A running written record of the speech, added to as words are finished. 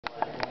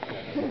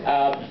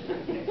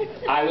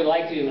I would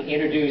like to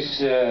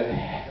introduce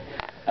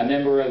a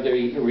member of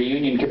the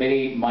reunion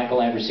committee, Michael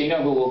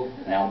Ambrosino, who will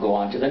now go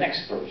on to the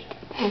next person.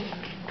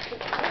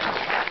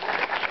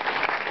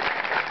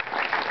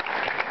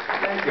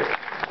 Thank you.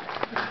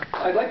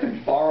 I'd like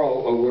to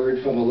borrow a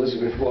word from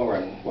Elizabeth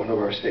Warren, one of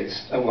our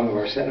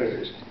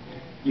senators.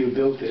 You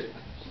built it.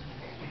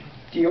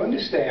 Do you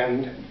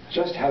understand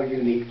just how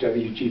unique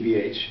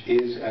WGBH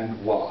is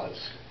and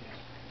was?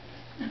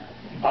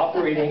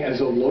 Operating as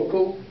a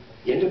local,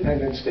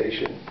 independent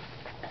station,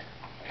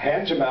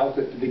 hand to mouth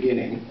at the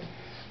beginning,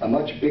 a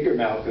much bigger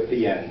mouth at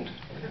the end.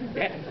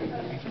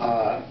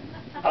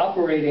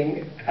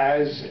 Operating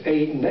as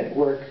a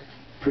network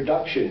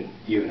production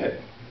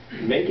unit,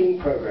 making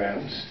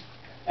programs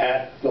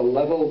at the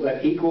level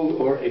that equaled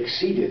or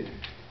exceeded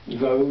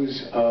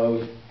those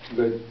of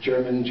the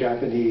German,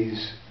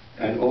 Japanese,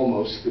 and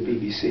almost the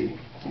BBC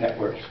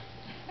networks.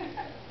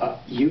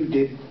 You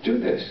did do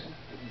this.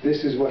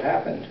 This is what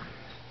happened.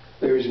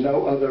 There is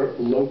no other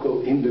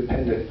local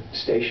independent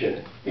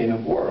station in the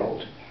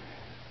world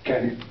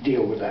can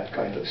deal with that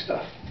kind of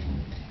stuff.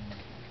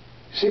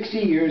 60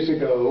 years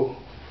ago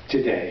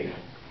today,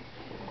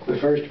 the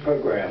first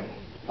program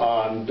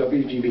on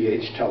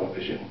WGBH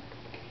television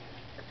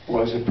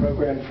was a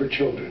program for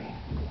children,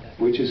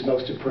 which is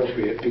most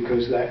appropriate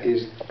because that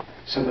is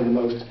some of the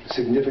most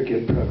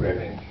significant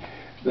programming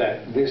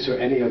that this or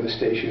any other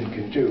station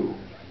can do.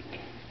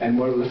 And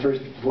one of the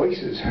first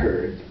voices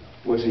heard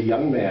was a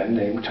young man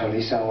named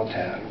Tony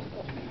Saletan,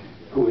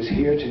 who is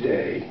here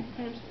today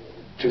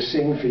to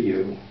sing for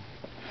you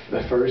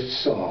the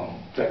first song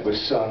that was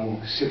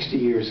sung 60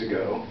 years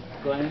ago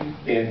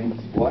in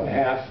one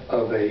half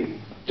of a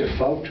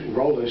defunct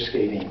roller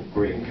skating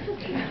rink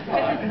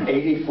on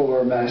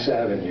 84 Mass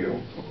Avenue,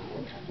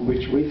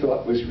 which we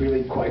thought was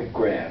really quite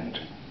grand.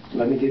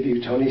 Let me give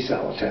you Tony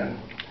Saletan.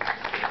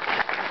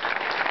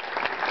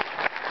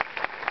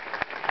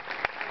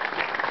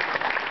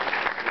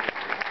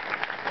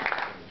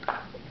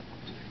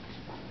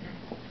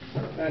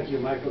 Thank you,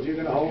 Michael. You're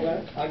going to hold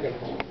that? I'm going to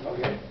hold it.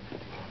 Okay.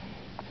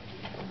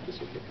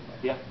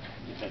 Yeah,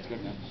 that's good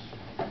enough.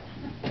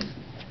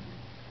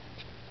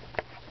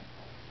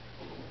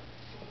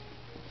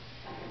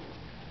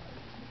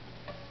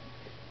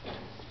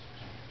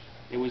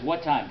 It was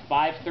what time?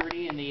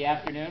 5:30 in the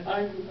afternoon?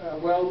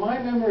 Well, my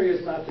memory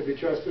is not to be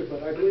trusted,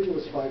 but I believe it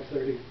was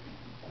 5:30.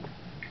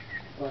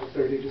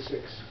 5:30 to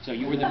 6. So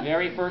you were the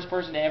very first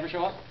person to ever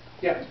show up?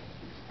 Yeah.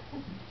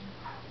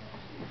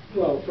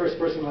 Well, first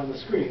person on the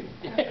screen.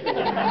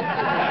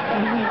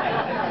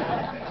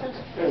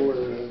 There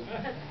were...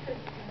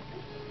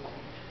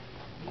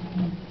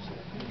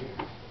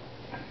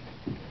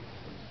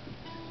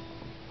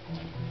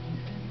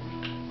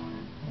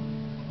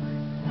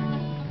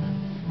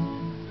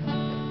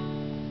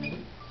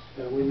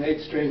 we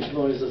made strange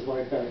noises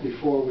like that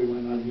before we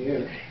went on the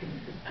air.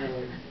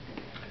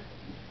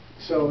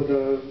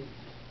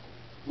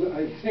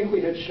 I think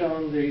we had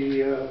shown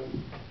the,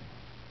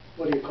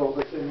 what do you call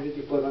the thing that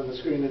you put on the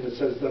screen and it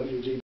says WGBH?